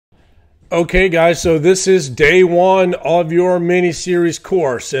Okay, guys, so this is day one of your mini-series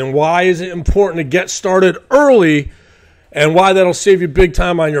course, and why is it important to get started early, and why that'll save you big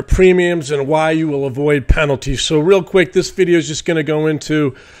time on your premiums, and why you will avoid penalties. So real quick, this video is just going to go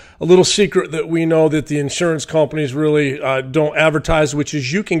into a little secret that we know that the insurance companies really don't advertise, which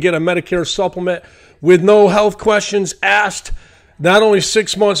is you can get a Medicare supplement with no health questions asked, not only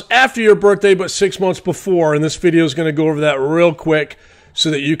 6 months after your birthday, but 6 months before. And this video is going to go over that real quick, so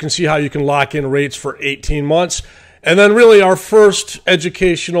that you can see how you can lock in rates for 18 months. And then really our first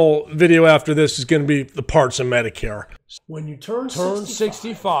educational video after this is going to be the parts of Medicare. When you turn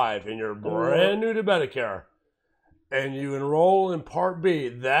 65 and you're brand new to Medicare and you enroll in Part B,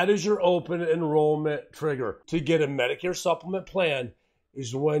 that is your open enrollment trigger. To get a Medicare supplement plan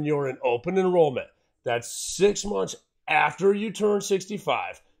is when you're in open enrollment. That's 6 months after you turn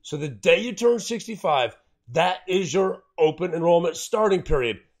 65. So the day you turn 65, that is your open enrollment starting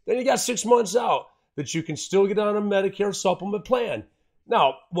period. Then you got 6 months out that you can still get on a Medicare supplement plan.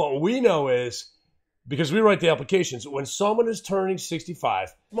 Now, what we know is, because we write the applications, when someone is turning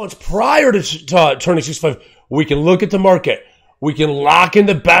 65, months prior to turning 65, we can look at the market. We can lock in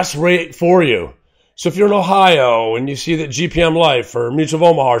the best rate for you. So if you're in Ohio and you see that GPM Life or Mutual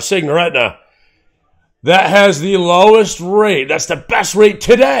of Omaha or Cigna or Aetna, that has the lowest rate, that's the best rate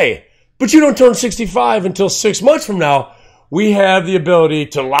today, but you don't turn 65 until 6 months from now, we have the ability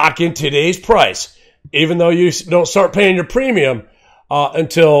to lock in today's price, even though you don't start paying your premium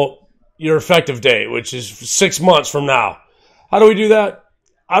until your effective date, which is 6 months from now. How do we do that?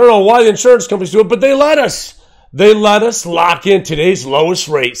 I don't know why the insurance companies do it, but they let us. They let us lock in today's lowest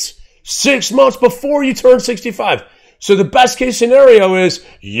rates 6 months before you turn 65. So the best case scenario is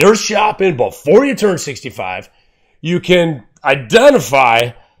you're shopping before you turn 65. You can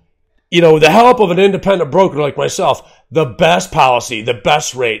identify, with the help of an independent broker like myself, the best policy, the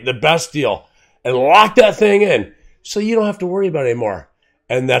best rate, the best deal, and lock that thing in so you don't have to worry about it anymore.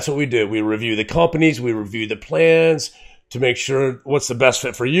 And that's what we do. We review the companies, we review the plans to make sure what's the best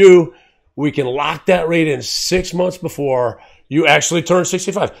fit for you. We can lock that rate in 6 months before you actually turn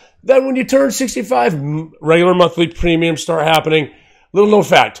 65. Then when you turn 65, regular monthly premiums start happening. Little known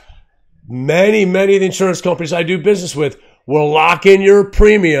fact, many of the insurance companies I do business with will lock in your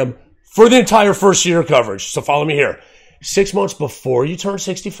premium for the entire first year coverage. So follow me here. 6 months before you turn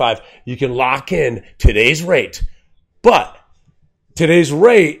 65, you can lock in today's rate. But today's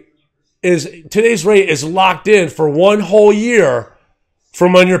rate is locked in for 1 whole year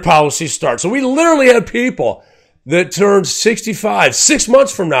from when your policy starts. So we literally have people that turn 65 6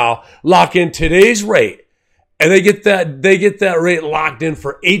 months from now, lock in today's rate, and they get that rate locked in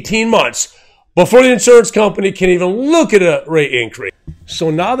for 18 months before the insurance company can even look at a rate increase. So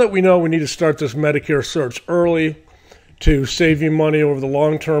now that we know we need to start this Medicare search early to save you money over the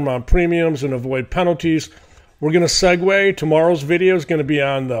long term on premiums and avoid penalties, we're going to segue. Tomorrow's video is going to be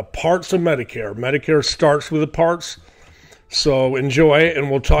on the parts of Medicare. Medicare starts with the parts. So enjoy,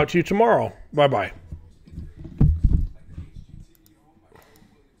 and we'll talk to you tomorrow. Bye-bye.